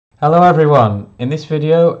Hello everyone, in this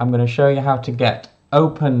video I'm going to show you how to get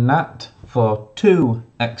OpenNAT for two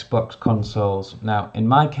Xbox consoles. Now in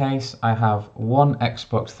my case I have one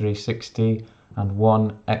Xbox 360 and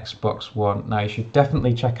one Xbox One. Now you should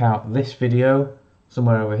definitely check out this video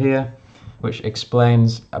somewhere over here which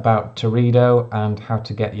explains about Teredo and how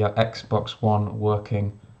to get your Xbox One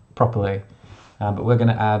working properly. But we're going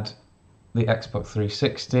to add the Xbox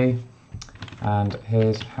 360. And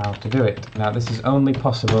here's how to do it. Now this is only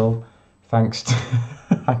possible thanks to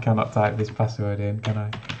I cannot type this password in, can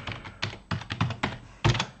I?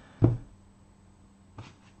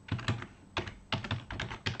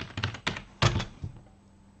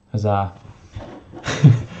 Huzzah.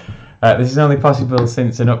 This is only possible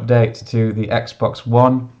since an update to the Xbox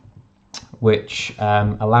One which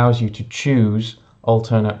allows you to choose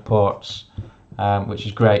alternate ports, which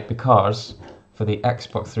is great because for the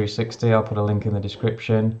Xbox 360, I'll put a link in the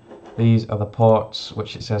description, these are the ports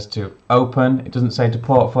which it says to open. It doesn't say to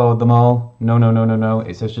port forward them all. No.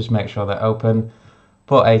 It says just make sure they're open.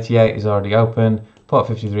 Port 88 is already open. Port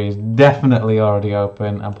 53 is definitely already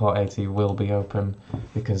open. And port 80 will be open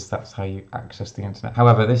because that's how you access the internet.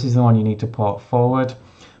 However, this is the one you need to port forward.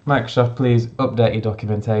 Microsoft, please update your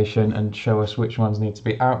documentation and show us which ones need to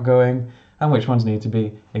be outgoing and which ones need to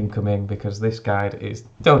be incoming, because this guide is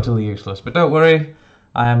totally useless. But don't worry,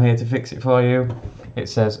 I am here to fix it for you. It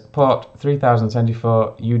says port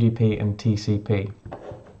 3074 UDP and TCP.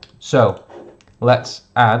 So let's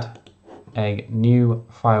add a new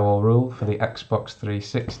firewall rule for the Xbox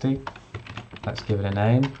 360. Let's give it a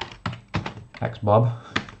name, XBob.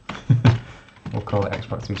 We'll call it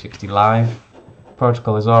Xbox 360 Live.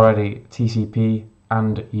 Protocol is already TCP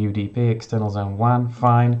and UDP, external zone WAN,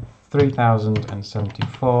 fine.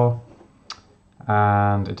 3074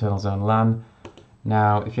 and internal zone LAN.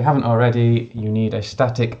 Now if you haven't already, you need a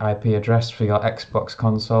static IP address for your Xbox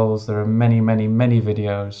consoles. There are many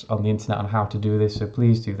videos on the internet on how to do this, so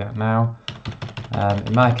please do that now.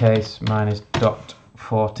 In my case, mine is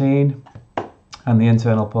 .14 and the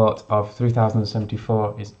internal port of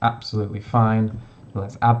 3074 is absolutely fine.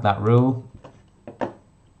 Let's add that rule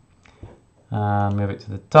and move it to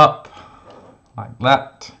the top like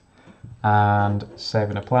that. And save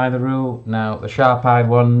and apply the rule. Now the sharp-eyed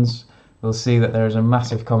ones will see that there is a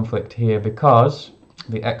massive conflict here because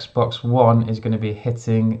the Xbox One is going to be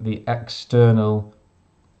hitting the external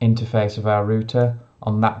interface of our router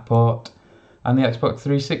on that port, and the Xbox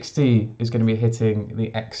 360 is going to be hitting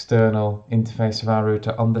the external interface of our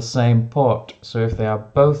router on the same port. So if they are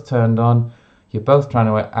both turned on, you're both trying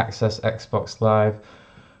to access Xbox Live,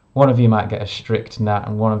 one of you might get a strict NAT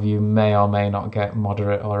and one of you may or may not get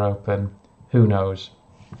moderate or open. Who knows?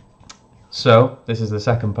 So this is the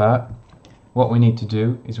second part. What we need to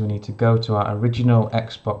do is we need to go to our original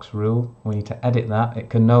Xbox rule. We need to edit that. It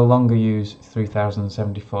can no longer use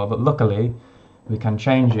 3074, but luckily we can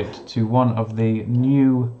change it to one of the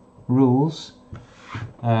new rules.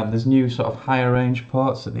 There's new sort of higher range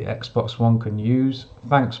ports that the Xbox One can use.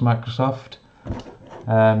 Thanks Microsoft.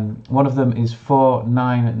 One of them is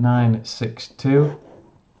 49962.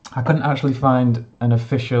 I couldn't actually find an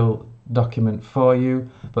official document for you,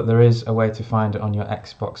 but there is a way to find it on your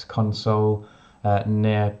Xbox console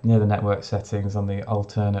near the network settings on the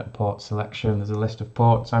alternate port selection. There's a list of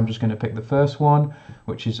ports. I'm just going to pick the first one,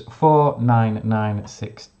 which is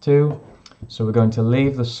 49962. So we're going to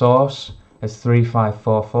leave the source as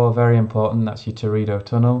 3544, very important, that's your Teredo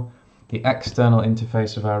tunnel. The external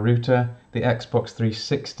interface of our router, the Xbox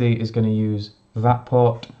 360 is going to use that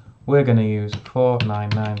port. We're going to use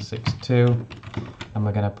 49962 and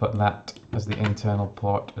we're going to put that as the internal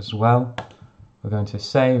port as well. We're going to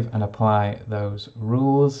save and apply those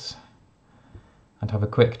rules and have a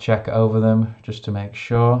quick check over them just to make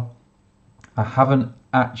sure. I haven't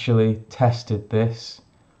actually tested this,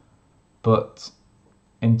 but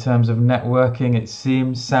in terms of networking it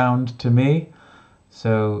seems sound to me.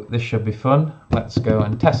 So this should be fun. Let's go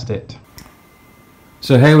and test it.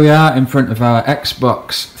 So here we are in front of our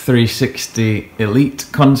Xbox 360 Elite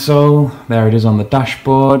console. There it is on the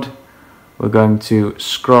dashboard. We're going to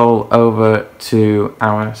scroll over to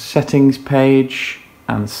our settings page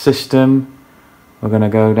and system. We're going to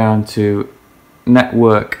go down to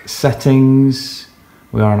network settings.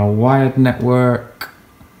 We are on a wired network.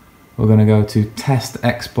 We're going to go to test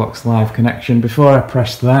Xbox Live connection. Before I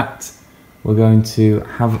press that, we're going to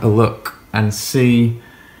have a look and see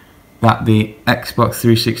that the Xbox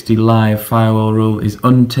 360 Live firewall rule is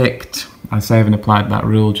unticked. I saved and applied that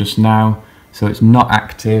rule just now, so it's not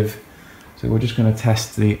active. So we're just going to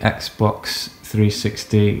test the Xbox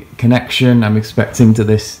 360 connection. I'm expecting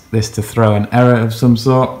this to throw an error of some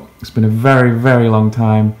sort. It's been a very long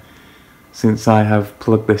time since I have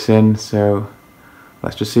plugged this in, so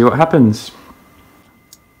let's just see what happens.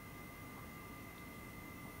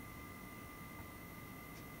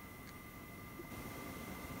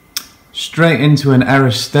 Straight into an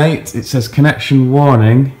error state. It says connection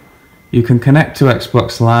warning. You can connect to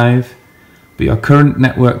Xbox Live, but your current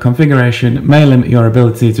network configuration may limit your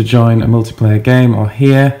ability to join a multiplayer game or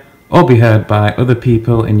hear or be heard by other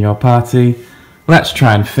people in your party. Let's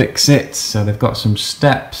try and fix it. So they've got some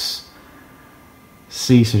steps.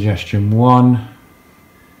 See suggestion 1,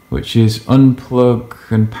 which is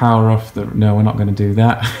unplug and power off the... No, we're not going to do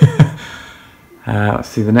that. Let's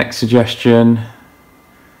see the next suggestion.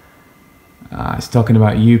 It's talking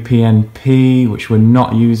about UPnP, which we're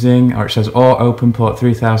not using, or it says or open port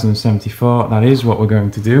 3074. That is what we're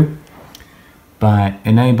going to do by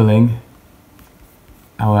enabling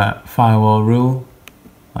our firewall rule,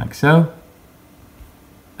 like so,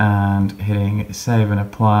 and hitting save and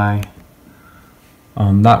apply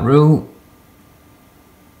on that rule.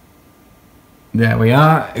 There we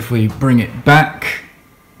are. If we bring it back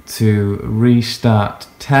to restart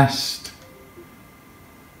test,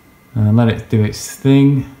 and let it do its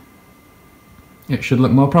thing, it should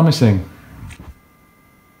look more promising.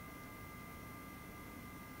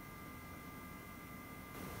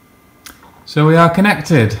 So we are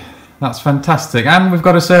connected. That's fantastic. And we've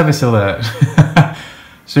got a service alert.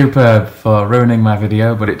 Superb for ruining my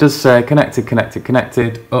video, but it does say connected, connected,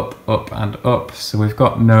 connected, up, up and up. So we've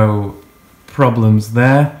got no problems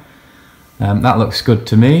there. That looks good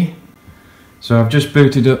to me. So I've just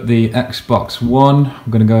booted up the Xbox One.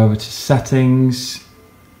 I'm going to go over to settings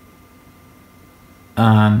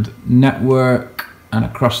and network, and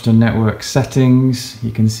across to network settings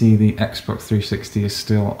you can see the Xbox 360 is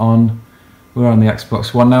still on. We're on the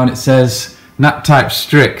Xbox One now and it says NAT type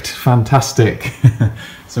strict. Fantastic.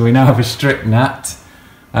 So we now have a strict NAT,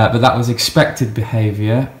 but that was expected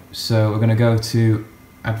behavior. So we're going to go to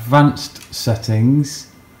advanced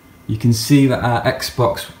settings. You can see that our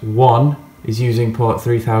Xbox One is using port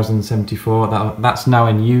 3074. That's now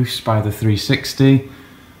in use by the 360.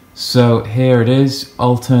 So here it is,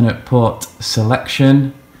 alternate port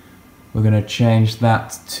selection. We're going to change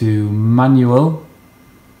that to manual.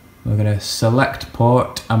 We're going to select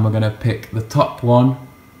port and we're going to pick the top one,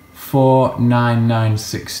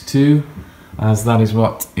 49962, as that is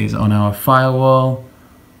what is on our firewall.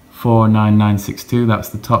 49962, that's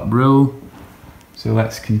the top rule. So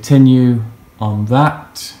let's continue on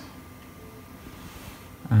that.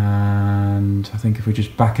 And I think if we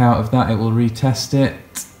just back out of that, it will retest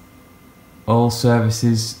it. All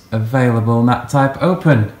services available, NAT type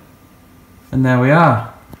open. And there we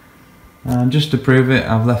are. And just to prove it,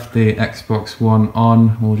 I've left the Xbox One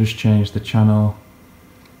on. We'll just change the channel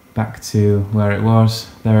back to where it was.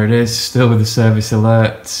 There it is, still with the service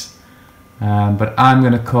alerts. But I'm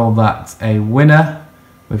going to call that a winner.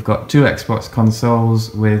 We've got 2 Xbox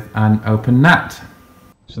consoles with an open NAT.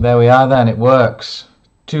 So there we are then, it works.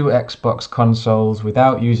 2 Xbox consoles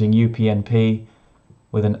without using UPnP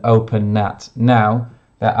with an open NAT. Now,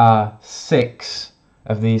 there are 6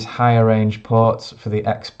 of these higher range ports for the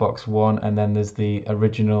Xbox One, and then there's the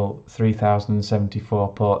original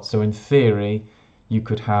 3074 ports. So in theory, you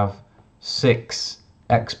could have 6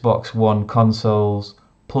 Xbox One consoles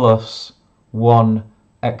plus 1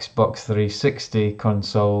 Xbox 360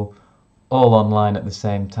 console, all online at the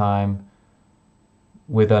same time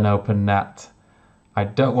with an open NAT. I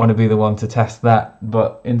don't want to be the one to test that,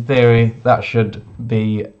 but in theory that should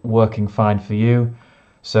be working fine for you.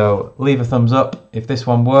 So leave a thumbs up if this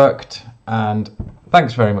one worked, and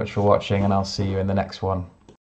thanks very much for watching, and I'll see you in the next one.